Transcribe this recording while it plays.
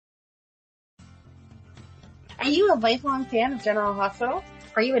Are you a lifelong fan of General Hospital?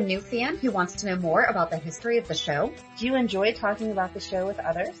 Are you a new fan who wants to know more about the history of the show? Do you enjoy talking about the show with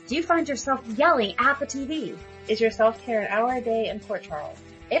others? Do you find yourself yelling at the TV? Is your self-care an hour a day in Port Charles?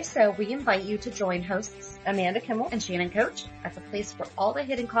 If so, we invite you to join hosts Amanda Kimmel and Shannon Coach at the place where all the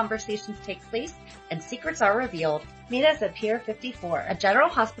hidden conversations take place and secrets are revealed. Meet us at Pier 54, a General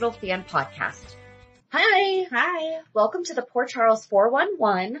Hospital fan podcast. Hi. Hi. Welcome to the Port Charles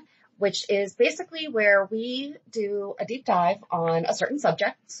 411, which is basically where we do a deep dive on a certain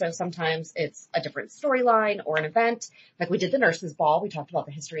subject. So sometimes it's a different storyline or an event. Like we did the nurses' ball. We talked about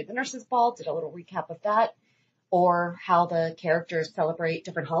the history of the nurses' ball, did a little recap of that, or how the characters celebrate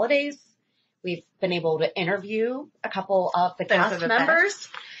different holidays. We've been able to interview a couple of the cast members.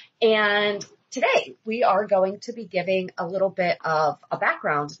 And today we are going to be giving a little bit of a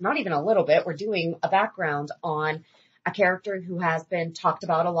background, not even a little bit. We're doing a background on a character who has been talked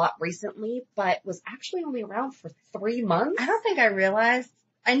about a lot recently, but was actually only around for 3 months. I don't think I realized.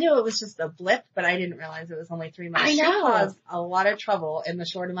 I knew it was just a blip, but I didn't realize it was only 3 months. I know. She caused a lot of trouble in the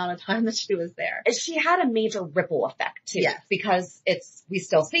short amount of time that she was there. She had a major ripple effect too, yes. Because we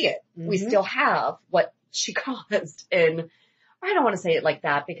still see it. Mm-hmm. We still have what she caused in, I don't want to say it like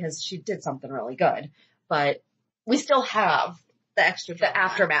that because she did something really good, but we still have the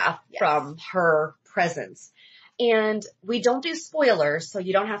aftermath yes. from her presence. And we don't do spoilers, so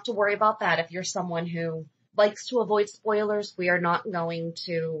you don't have to worry about that. If you're someone who likes to avoid spoilers, we are not going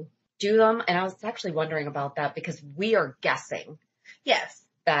to do them. And I was actually wondering about that because we are guessing, yes,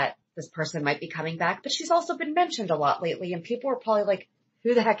 that this person might be coming back. But she's also been mentioned a lot lately, and people are probably like,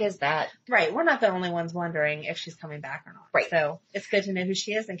 who the heck is that? Right. We're not the only ones wondering if she's coming back or not. Right. So it's good to know who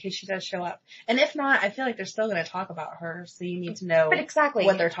she is in case she does show up. And if not, I feel like they're still going to talk about her. So you need to know but exactly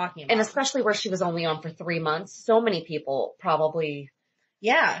what they're talking about. And especially where she was only on for 3 months. So many people probably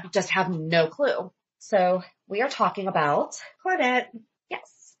just have no clue. So we are talking about Claudette.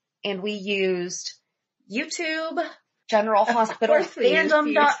 Yes. And we used YouTube, General Hospital,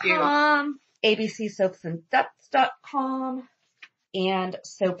 Fandom.com, ABCSoapsAndDepths.com, and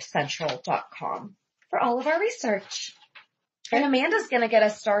SoapCentral.com for all of our research. And Amanda's going to get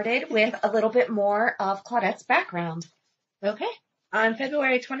us started with a little bit more of Claudette's background. Okay. On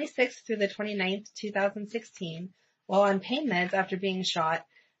February 26th through the 29th, 2016, while on pain meds after being shot,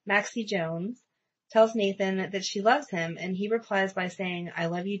 Maxie Jones tells Nathan that she loves him, and he replies by saying, I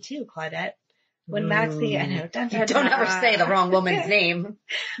love you too, Claudette. When Maxie, I know, don't ever say the wrong woman's name.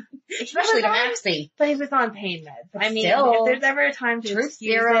 Especially to Maxie. But he was on pain meds. But I mean, if there's ever a time to excuse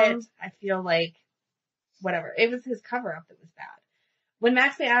it, I feel like, whatever. It was his cover-up that was bad. When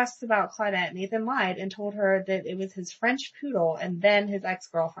Maxie asked about Claudette, Nathan lied and told her that it was his French poodle and then his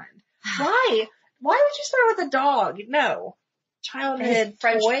ex-girlfriend. Why? Why would you start with a dog? No. Childhood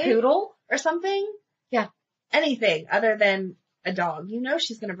French poodle? Or something? Yeah. Anything other than a dog. You know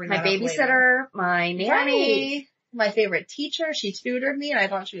she's going to bring my that up babysitter, my nanny, right. My favorite teacher. She tutored me and I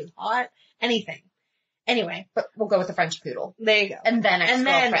thought she was hot. Anything. Anyway. But we'll go with the French poodle. There you go. And then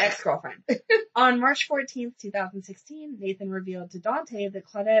ex-girlfriend. On March 14th, 2016, Nathan revealed to Dante that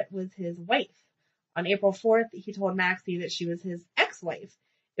Claudette was his wife. On April 4th, he told Maxie that she was his ex-wife.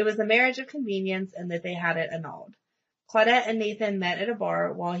 It was a marriage of convenience and that they had it annulled. Claudette and Nathan met at a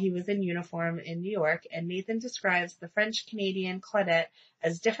bar while he was in uniform in New York, and Nathan describes the French-Canadian Claudette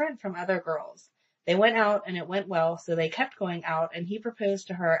as different from other girls. They went out and it went well, so they kept going out, and he proposed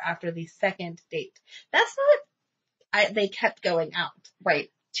to her after the second date. That's not, they kept going out. Right.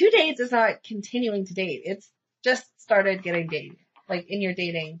 2 dates is not continuing to date. It's just started getting dated, like in your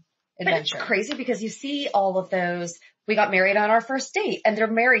dating adventure. But it's crazy because you see all of those, we got married on our first date, and they're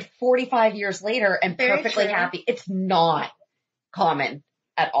married 45 years later and perfectly happy. It's not common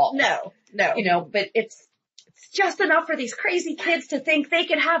at all. No. You know, but it's just enough for these crazy kids to think they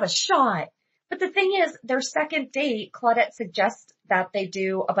can have a shot. But the thing is, their second date, Claudette suggests that they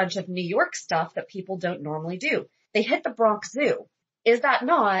do a bunch of New York stuff that people don't normally do. They hit the Bronx Zoo. Is that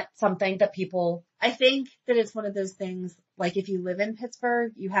not something that people... I think that it's one of those things, like if you live in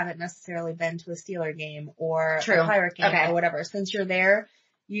Pittsburgh, you haven't necessarily been to a Steeler game or a Pirate game or whatever. Since you're there,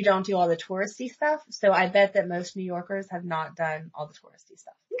 you don't do all the touristy stuff. So I bet that most New Yorkers have not done all the touristy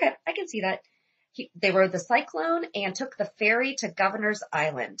stuff. Okay, I can see that. They rode the Cyclone and took the ferry to Governor's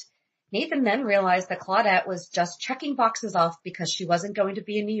Island. Nathan then realized that Claudette was just checking boxes off because she wasn't going to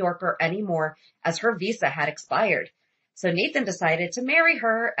be a New Yorker anymore as her visa had expired. So Nathan decided to marry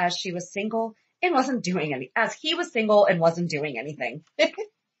her as she was single and wasn't doing doing anything.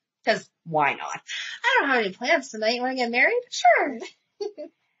 Because why not? I don't have any plans tonight. You want to get married? Sure.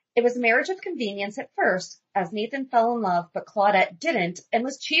 It was a marriage of convenience at first, as Nathan fell in love, but Claudette didn't and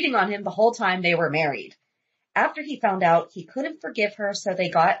was cheating on him the whole time they were married. After he found out, he couldn't forgive her, so they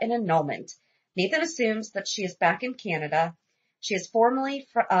got an annulment. Nathan assumes that she is back in Canada. She is formerly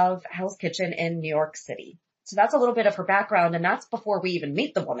of Hell's Kitchen in New York City. So that's a little bit of her background, and that's before we even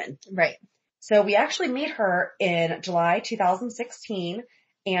meet the woman. Right. So we actually meet her in July 2016,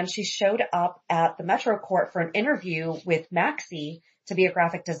 and she showed up at the Metro Court for an interview with Maxie to be a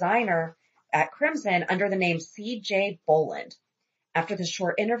graphic designer at Crimson under the name C.J. Boland. After the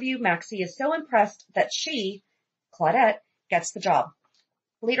short interview, Maxie is so impressed that she, Claudette, gets the job.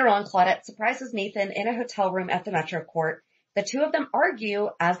 Later on, Claudette surprises Nathan in a hotel room at the Metro Court. The two of them argue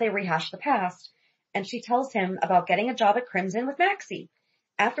as they rehash the past, and she tells him about getting a job at Crimson with Maxie.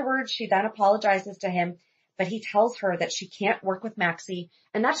 Afterwards, she then apologizes to him, but he tells her that she can't work with Maxie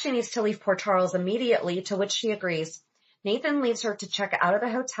and that she needs to leave Port Charles immediately, to which she agrees. Nathan leaves her to check out of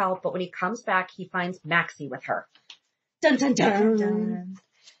the hotel, but when he comes back, he finds Maxie with her. Dun, dun, dun. Dun, dun.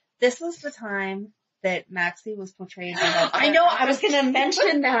 This was the time that Maxie was portrayed. I know, I was going to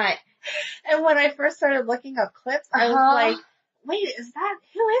mention that. And when I first started looking up clips, I was like, wait,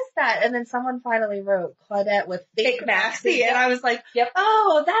 who is that? And then someone finally wrote Claudette with fake Maxie. Yep. And I was like, Yep.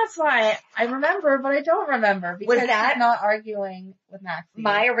 Oh, that's why I remember, but I don't remember because Was that she's not arguing with Maxie.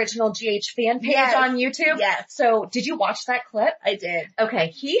 My original GH fan page Yes. on YouTube? Yes. So did you watch that clip? I did. Okay,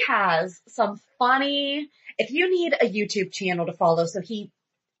 he has some funny, if you need a YouTube channel to follow, so he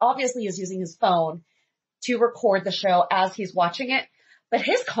obviously is using his phone to record the show as he's watching it, but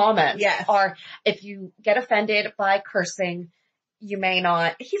his comments Yes. are, if you get offended by cursing, you may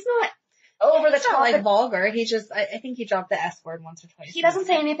not, he's not over the It's not top. like vulgar. He just, I think he dropped the S word once or twice. He doesn't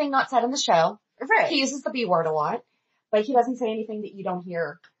say anything not said in the show. Right. He uses the B word a lot, but he doesn't say anything that you don't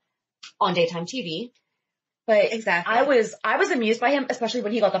hear on daytime TV. But Exactly. I was amused by him, especially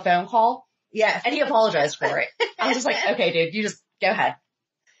when he got the phone call. Yes. And he apologized for it. I was just like, okay, dude, you just go ahead.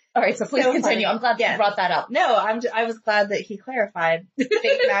 All right, so please So continue. funny. I'm glad you brought that up. No, I was glad that he clarified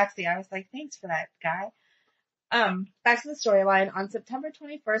fake Maxie. I was like, thanks for that, guy. Back to the storyline. On September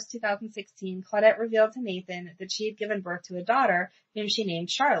 21st, 2016, Claudette revealed to Nathan that she had given birth to a daughter whom she named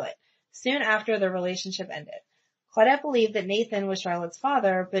Charlotte. Soon after, the relationship ended. Claudette believed that Nathan was Charlotte's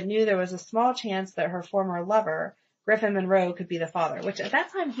father, but knew there was a small chance that her former lover, Griffin Monroe, could be the father, which at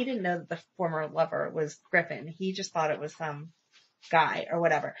that time he didn't know that the former lover was Griffin. He just thought it was some guy or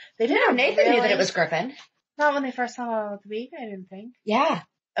whatever. They didn't Nathan knew that it was Griffin. Not when they first saw the baby, I didn't think. Yeah.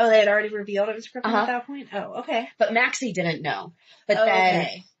 Oh, they had already revealed it was Griffin at that point? Oh, okay. But Maxie didn't know. But then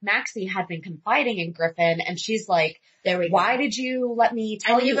Maxie had been confiding in Griffin, and she's like, why did you let me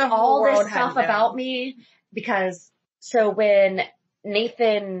tell you all this stuff about me? Because, so when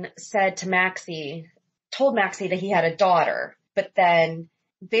Nathan said to Maxie, told Maxie that he had a daughter, but then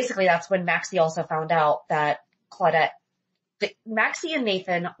basically that's when Maxie also found out that Maxie and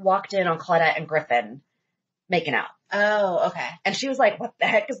Nathan walked in on Claudette and Griffin making out. Oh, okay. And she was like, what the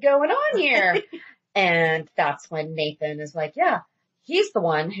heck is going on here? And that's when Nathan is like, yeah, he's the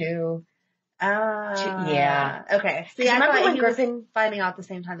one who, yeah. Okay. See, I remember thought when he Griffin was finding out the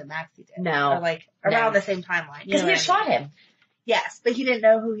same time that Maxie did. No. Or like around the same timeline. Because he had shot him. Yes, but he didn't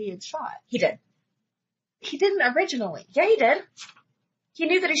know who he had shot. He did. He didn't originally. Yeah, he did. He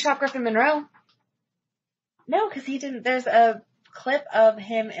knew that he shot Griffin Monroe. No, because he didn't. There's a clip of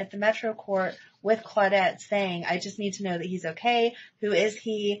him at the Metro Court with Claudette saying, I just need to know that he's okay. Who is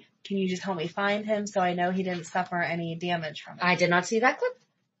he? Can you just help me find him so I know he didn't suffer any damage from it? I did not see that clip.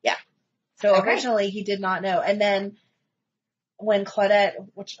 Yeah. So originally he did not know. And then when Claudette,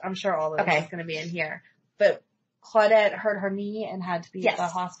 which I'm sure all of this is going to be in here, but Claudette hurt her knee and had to be at the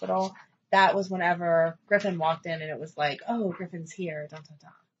hospital. That was whenever Griffin walked in and it was like, oh, Griffin's here. Dun, dun,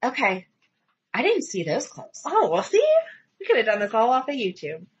 dun. Okay. I didn't see those clips. Oh, well, see? We could have done this all off of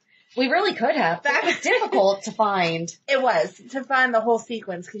YouTube. We really could have. That was difficult to find. It was, to find the whole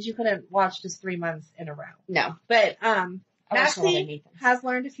sequence, because you couldn't watch just 3 months in a row. No. But, Maxie has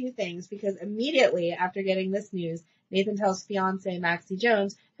learned a few things, because immediately after getting this news, Nathan tells fiance Maxie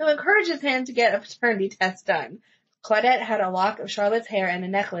Jones, who encourages him to get a paternity test done. Claudette had a lock of Charlotte's hair and a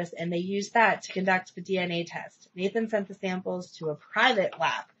necklace, and they used that to conduct the DNA test. Nathan sent the samples to a private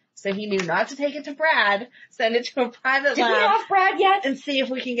lab. So he knew not to take it to Brad, send it to a private lab. Did we have Brad yet? And see if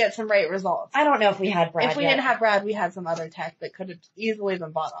we can get some right results. I don't know if we had Brad yet. If we didn't have Brad, we had some other tech that could have easily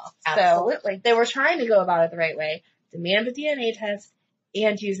been bought off. Absolutely. So they were trying to go about it the right way. Demand a DNA test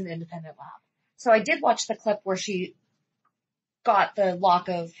and use an independent lab. So I did watch the clip where she got the lock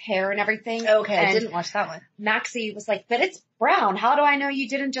of hair and everything. Okay, and I didn't watch that one. Maxie was like, but it's brown. How do I know you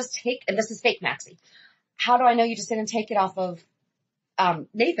didn't just take, and this is fake Maxie. How do I know you just didn't take it off of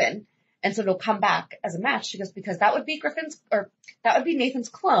Nathan, and so it'll come back as a match? She goes, because that would be Nathan's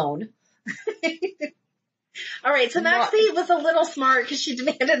clone. All right, so Maxie was a little smart because she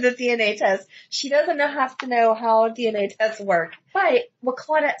demanded the DNA test. She doesn't have to know how DNA tests work. But what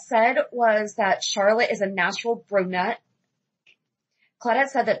Claudette said was that Charlotte is a natural brunette. Claudette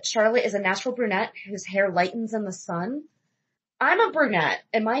said that Charlotte is a natural brunette whose hair lightens in the sun. I'm a brunette,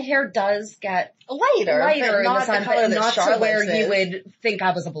 and my hair does get lighter in the sun, but not to where is. You would think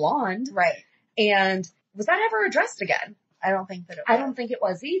I was a blonde. Right. And was that ever addressed again? I don't think that it was. I don't think it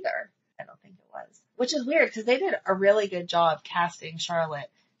was either. I don't think it was. Which is weird because they did a really good job casting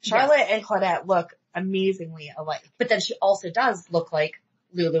Charlotte. Charlotte and Claudette look amazingly alike. But then she also does look like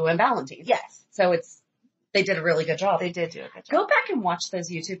Lulu and Valentine. Yes. So they did a really good job. They did do a good job. Go back and watch those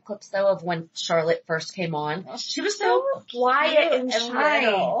YouTube clips though of when Charlotte first came on. She was so quiet and shy.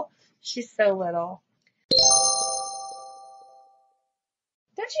 Little. She's so little.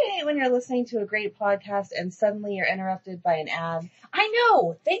 Don't you hate when you're listening to a great podcast and suddenly you're interrupted by an ad? I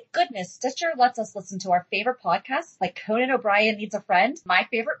know. Thank goodness Stitcher lets us listen to our favorite podcasts like Conan O'Brien Needs a Friend, My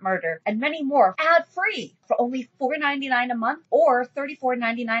Favorite Murder, and many more ad-free for only $4.99 a month or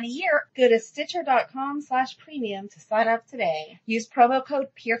 $34.99 a year. Go to Stitcher.com/premium to sign up today. Use promo code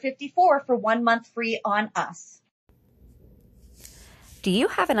PEER54 for 1 month free on us. Do you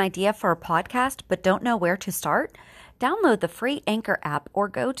have an idea for a podcast but don't know where to start? Download the free Anchor app or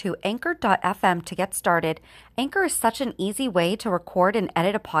go to anchor.fm to get started. Anchor is such an easy way to record and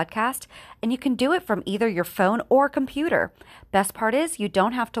edit a podcast, and you can do it from either your phone or computer. Best part is you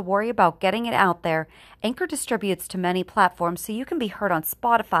don't have to worry about getting it out there. Anchor distributes to many platforms so you can be heard on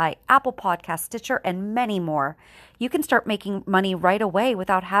Spotify, Apple Podcasts, Stitcher, and many more. You can start making money right away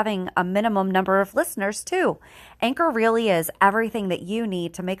without having a minimum number of listeners too. Anchor really is everything that you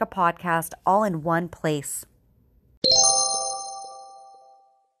need to make a podcast all in one place.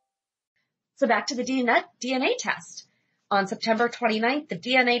 So back to the DNA test. On September 29th, the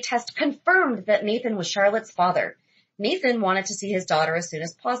DNA test confirmed that Nathan was Charlotte's father. Nathan wanted to see his daughter as soon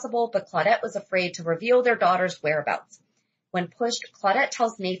as possible, but Claudette was afraid to reveal their daughter's whereabouts. When pushed, Claudette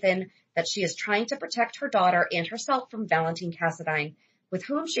tells Nathan that she is trying to protect her daughter and herself from Valentine Cassadine, with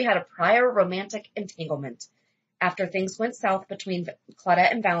whom she had a prior romantic entanglement. After things went south between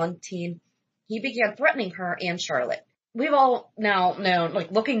Claudette and Valentine, he began threatening her and Charlotte. We've all now known,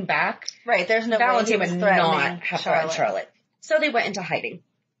 like looking back, right? There's no Valentine would not have threatened Charlotte. So they went into hiding.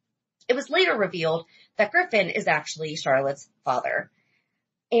 It was later revealed that Griffin is actually Charlotte's father.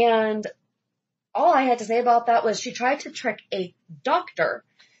 And all I had to say about that was she tried to trick a doctor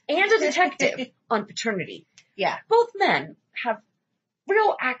and a detective on paternity. Yeah. Both men have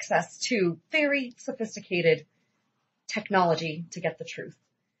real access to very sophisticated technology to get the truth.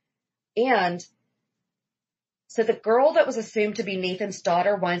 And so the girl that was assumed to be Nathan's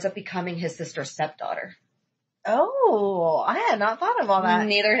daughter winds up becoming his sister's stepdaughter. Oh, I had not thought of all that.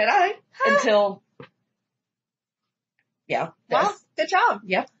 Neither had I until, yeah. Well, good job.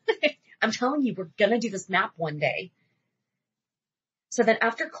 Yep. I'm telling you, we're gonna do this map one day. So then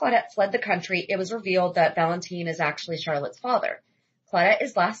after Claudette fled the country, it was revealed that Valentine is actually Charlotte's father. Claudette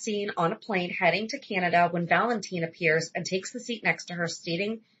is last seen on a plane heading to Canada when Valentine appears and takes the seat next to her,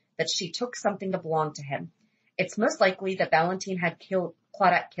 stating that she took something that belonged to him. It's most likely that Valentine had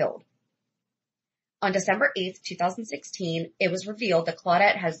Claudette killed. On December 8th, 2016, it was revealed that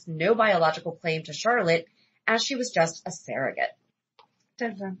Claudette has no biological claim to Charlotte, as she was just a surrogate.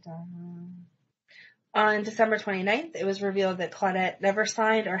 Dun, dun, dun. On December 29th, it was revealed that Claudette never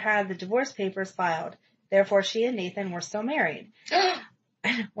signed or had the divorce papers filed. Therefore, she and Nathan were still married.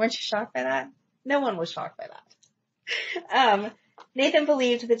 Weren't you shocked by that? No one was shocked by that. Nathan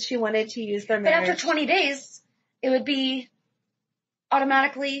believed that she wanted to use their marriage. But after 20 days, it would be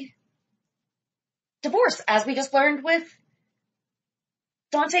automatically divorce, as we just learned with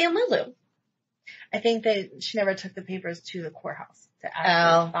Dante and Lulu. I think that she never took the papers to the courthouse to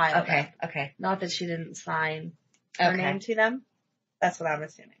actually file them. Okay. Not that she didn't sign her name to them. That's what I'm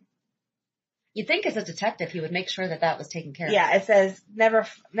assuming. You'd think as a detective he would make sure that that was taken care of. Yeah, it says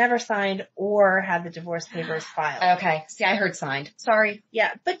never signed or had the divorce papers filed. Okay. See, I heard signed. Sorry.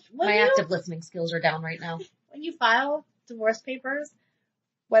 Yeah, but my active listening skills are down right now. When you file divorce papers,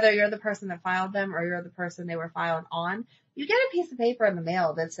 whether you're the person that filed them or you're the person they were filed on, you get a piece of paper in the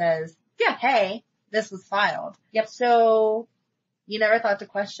mail that says, yeah, hey, this was filed. Yep. So you never thought to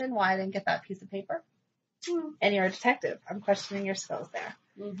question why I didn't get that piece of paper? And you're a detective. I'm questioning your skills there.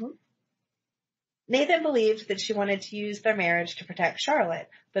 Mm-hmm. Nathan believed that she wanted to use their marriage to protect Charlotte,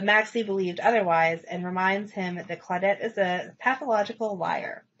 but Maxie believed otherwise and reminds him that Claudette is a pathological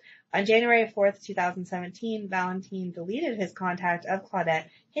liar. On January 4th, 2017, Valentine deleted his contact of Claudette,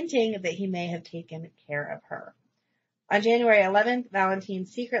 hinting that he may have taken care of her. On January 11th, Valentine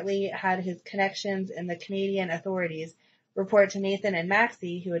secretly had his connections in the Canadian authorities report to Nathan and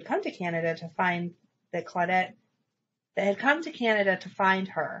Maxie, who had come to Canada to find that Claudette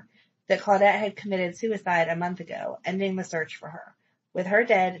had committed suicide a month ago, ending the search for her. With her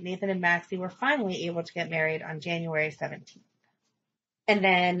dead, Nathan and Maxie were finally able to get married on January 17th. And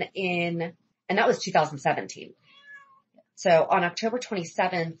then and that was 2017. So on October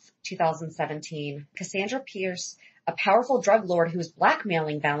 27th, 2017, Cassandra Pierce, a powerful drug lord who was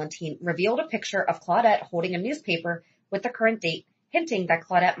blackmailing Valentine, revealed a picture of Claudette holding a newspaper with the current date, hinting that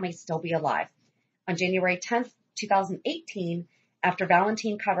Claudette might still be alive. On January 10th, 2018, after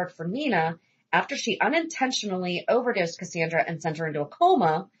Valentine covered for Nina, after she unintentionally overdosed Cassandra and sent her into a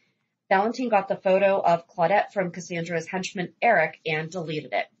coma, Valentine got the photo of Claudette from Cassandra's henchman Eric and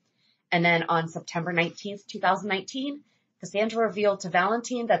deleted it. And then on September 19th, 2019, Cassandra revealed to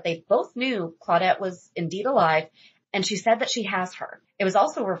Valentine that they both knew Claudette was indeed alive, and she said that she has her. It was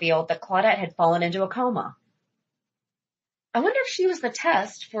also revealed that Claudette had fallen into a coma. I wonder if she was the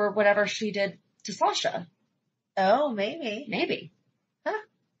test for whatever she did to Sasha. Oh, maybe. Maybe.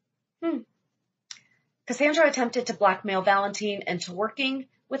 Huh. Cassandra attempted to blackmail Valentine into working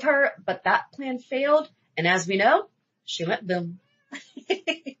with her, but that plan failed, and as we know, she went boom.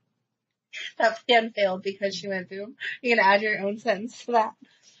 That plan failed because she went boom. You're going to add your own sentence to that.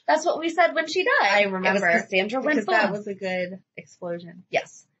 That's what we said when she died. I remember. It was Cassandra went boom. Because that was a good explosion.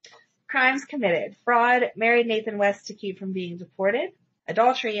 Yes. Crimes committed. Fraud, married Nathan West to keep from being deported.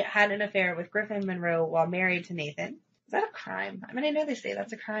 Adultery, had an affair with Griffin Monroe while married to Nathan. Is that a crime? I mean, I know they say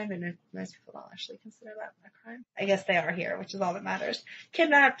that's a crime, and most people don't actually consider that a crime. I guess they are here, which is all that matters.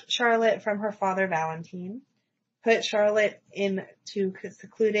 Kidnapped Charlotte from her father, Valentine. Put Charlotte into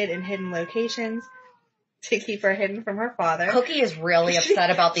secluded and hidden locations to keep her hidden from her father. Cookie is really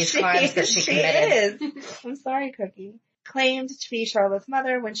upset about these crimes that she committed. She is. I'm sorry, Cookie. Claimed to be Charlotte's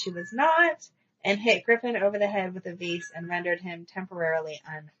mother when she was not, and hit Griffin over the head with a vase and rendered him temporarily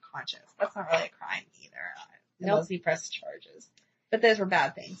unconscious. That's not really a crime either. Unless he pressed charges. But those were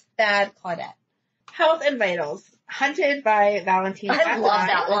bad things. Bad Claudette. Health and vitals. Hunted by Valentine. I love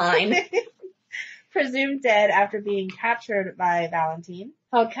that line. Presumed dead after being captured by Valentine.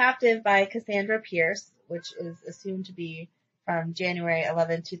 Held captive by Cassandra Pierce, which is assumed to be from January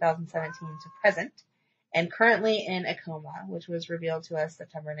 11, 2017 to present. And currently in a coma, which was revealed to us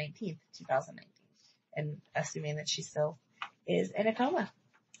September 19th, 2019. And assuming that she still is in a coma.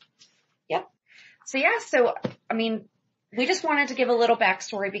 Yep. So, I mean, we just wanted to give a little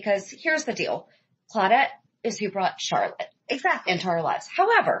backstory because here's the deal. Claudette is who brought Charlotte into our lives.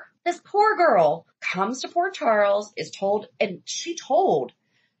 However, this poor girl comes to Port Charles, is told, and she did tell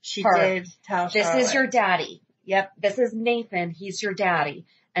Charlotte. This is your daddy. Yep, this is Nathan. He's your daddy.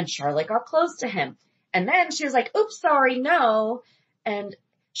 And Charlotte got close to him. And then she was like, oops, sorry, no. And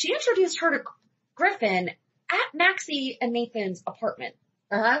she introduced her to Griffin at Maxie and Nathan's apartment.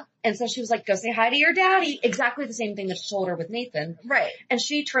 Uh-huh. And so she was like, go say hi to your daddy. Exactly the same thing that she told her with Nathan. Right. And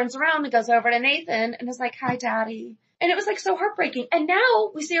she turns around and goes over to Nathan and is like, hi, daddy. And it was like so heartbreaking. And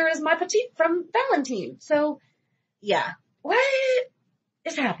now we see her as my petite from Valentine. So yeah. What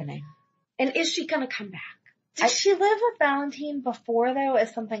is happening? And is she going to come back? Did she live with Valentine before though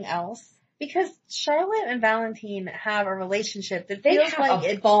as something else? Because Charlotte and Valentine have a relationship that feels like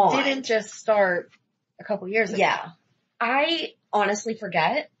it didn't just start a couple years ago. Yeah. I honestly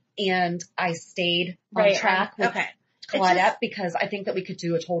forget, and I stayed on track with Claudette because I think that we could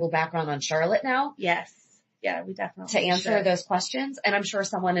do a total background on Charlotte now. Yes. Yeah, we definitely to answer those questions. And I'm sure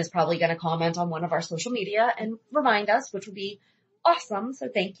someone is probably going to comment on one of our social media and remind us, which would be awesome. So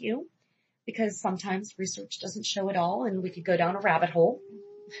thank you. Because sometimes research doesn't show it all and we could go down a rabbit hole.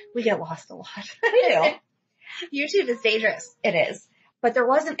 We get lost a lot. We do. YouTube is dangerous. It is. But there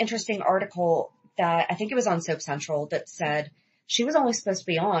was an interesting article that I think it was on Soap Central that said she was only supposed to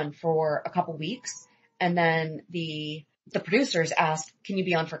be on for a couple weeks. And then the producers asked, can you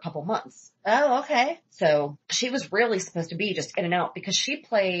be on for a couple months? Oh, okay. So she was really supposed to be just in and out because she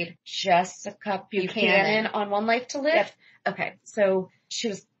played Jessica Buchanan on One Life to Live. Yep. Okay. So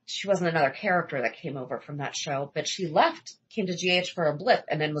she wasn't another character that came over from that show, but she left, came to GH for a blip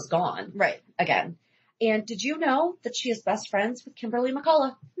and then was gone. Right. Again. And did you know that she is best friends with Kimberly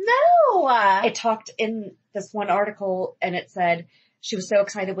McCullough? No! It talked in this one article and it said she was so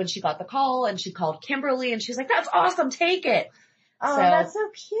excited when she got the call and she called Kimberly and she was like, that's awesome, take it. Oh, so that's so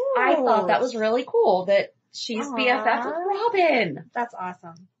cute. I thought that was really cool that she's BFF with Robin. That's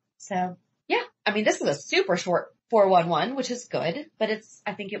awesome. So, yeah. I mean, this is a super short 411, which is good, but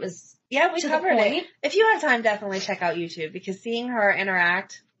I think it was. Yeah, we covered it. If you have time, definitely check out YouTube because seeing her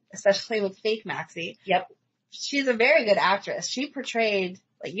interact, especially with fake Maxie. Yep. she's a very good actress. She portrayed,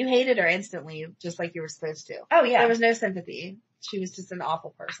 like, you hated her instantly, just like you were supposed to. Oh, yeah. There was no sympathy. She was just an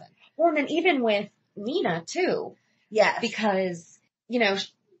awful person. Well, and then even with Nina, too. Yes. Because, you know,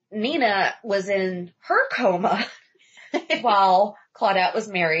 Nina was in her coma while Claudette was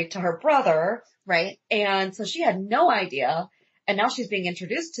married to her brother. Right. And so she had no idea. And now she's being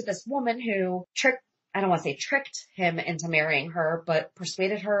introduced to this woman who I don't want to say tricked him into marrying her, but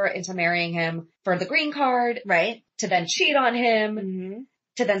persuaded her into marrying him for the green card. Right. To then cheat on him. Mm-hmm.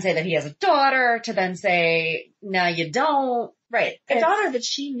 To then say that he has a daughter. To then say, no, you don't. Right. A daughter that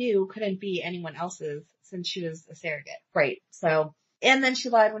she knew couldn't be anyone else's since she was a surrogate. Right. So. And then she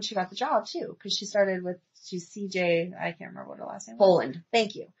lied when she got the job too, because she's CJ, I can't remember what her last name was. Boland.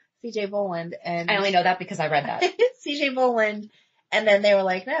 Thank you. CJ Boland. And I only know that because I read that. CJ Boland. And then they were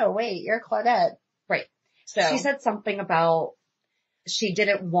like, no, wait, you're Claudette. Right. So she said something about she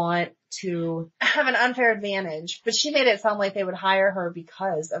didn't want to have an unfair advantage, but she made it sound like they would hire her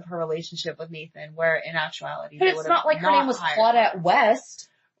because of her relationship with Nathan, where in actuality, but it's not like her name was Claudette West.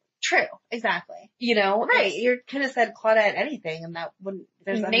 True. Exactly. You know? Right. You could have said Claudette anything and that wouldn't,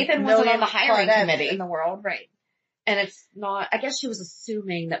 Nathan wasn't on the hiring committee in the world. Right. And it's not, I guess she was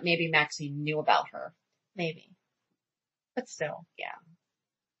assuming that maybe Maxie knew about her. Maybe. But still, yeah.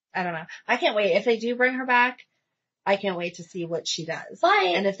 I don't know. I can't wait. If they do bring her back, I can't wait to see what she does. But,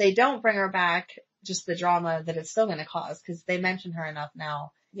 and if they don't bring her back, just the drama that it's still going to cause, because they mention her enough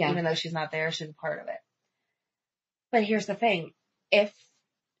now. Yeah. Even though she's not there, she's a part of it. But here's the thing. If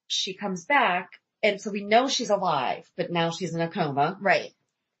she comes back, and so we know she's alive, but now she's in a coma. Right.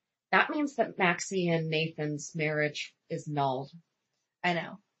 That means that Maxie and Nathan's marriage is null. I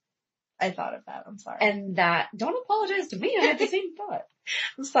know. I thought of that. I'm sorry. And that, don't apologize to me. I had the same thought.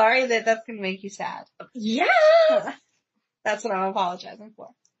 I'm sorry that that's going to make you sad. Yeah. That's what I'm apologizing for.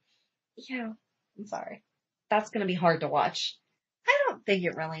 Yeah. I'm sorry. That's going to be hard to watch. I don't think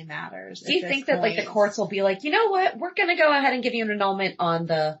it really matters. Do you think that like the courts will be like, you know what? We're going to go ahead and give you an annulment on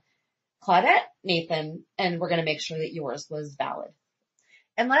the Claudette, Nathan, and we're going to make sure that yours was valid.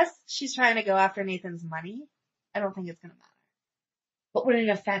 Unless she's trying to go after Nathan's money, I don't think it's going to matter. But would it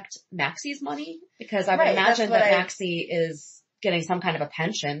affect Maxie's money? Because I would imagine that Maxie is getting some kind of a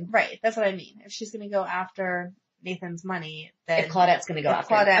pension. Right. That's what I mean. If she's going to go after Nathan's money, then if Claudette's going to go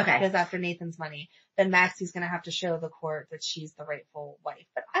after Claudette goes after Nathan's money, then Maxie's going to have to show the court that she's the rightful wife.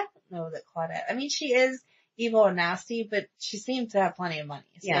 But I don't know that Claudette, I mean, she is evil and nasty, but she seems to have plenty of money.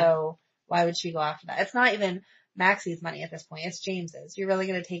 So why would she go after that? It's not even Maxie's money at this point. It's James's. You're really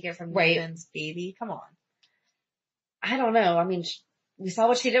going to take it from Nathan's baby? Come on. I don't know. I mean, we saw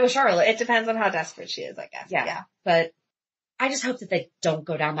what she did with Charlotte. It depends on how desperate she is, I guess. Yeah. But I just hope that they don't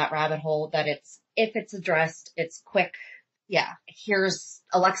go down that rabbit hole, that if it's addressed, it's quick. Yeah. Here's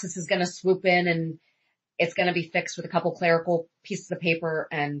Alexis is going to swoop in and it's going to be fixed with a couple clerical pieces of paper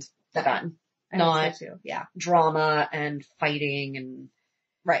and we're done. Not drama and fighting and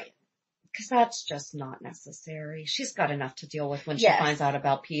right. Cause that's just not necessary. She's got enough to deal with when she finds out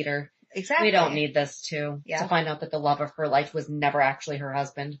about Peter. Exactly. We don't need this to find out that the love of her life was never actually her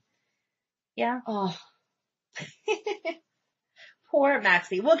husband. Yeah. Oh. Poor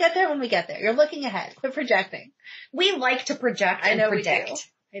Maxie. We'll get there when we get there. You're looking ahead. Quit projecting. We like to project and predict.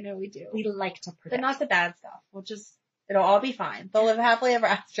 I know we do. We like to predict. But not the bad stuff. It'll all be fine. They'll live happily ever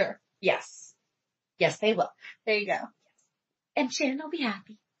after. Yes. Yes, they will. There you go. Yes. And Shannon will be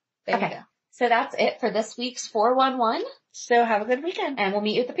happy. There you go. So that's it for this week's 411. So have a good weekend. And we'll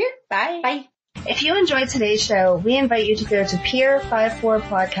meet you at the pier. Bye. Bye. If you enjoyed today's show, we invite you to go to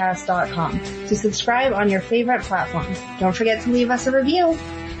peer54podcast.com to subscribe on your favorite platform. Don't forget to leave us a review.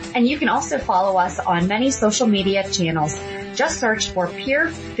 And you can also follow us on many social media channels. Just search for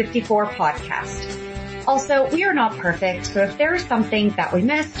Peer54 Podcast. Also, we are not perfect, so if there is something that we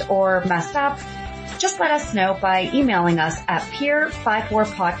missed or messed up, just let us know by emailing us at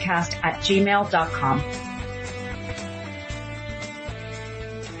peer54podcast@gmail.com.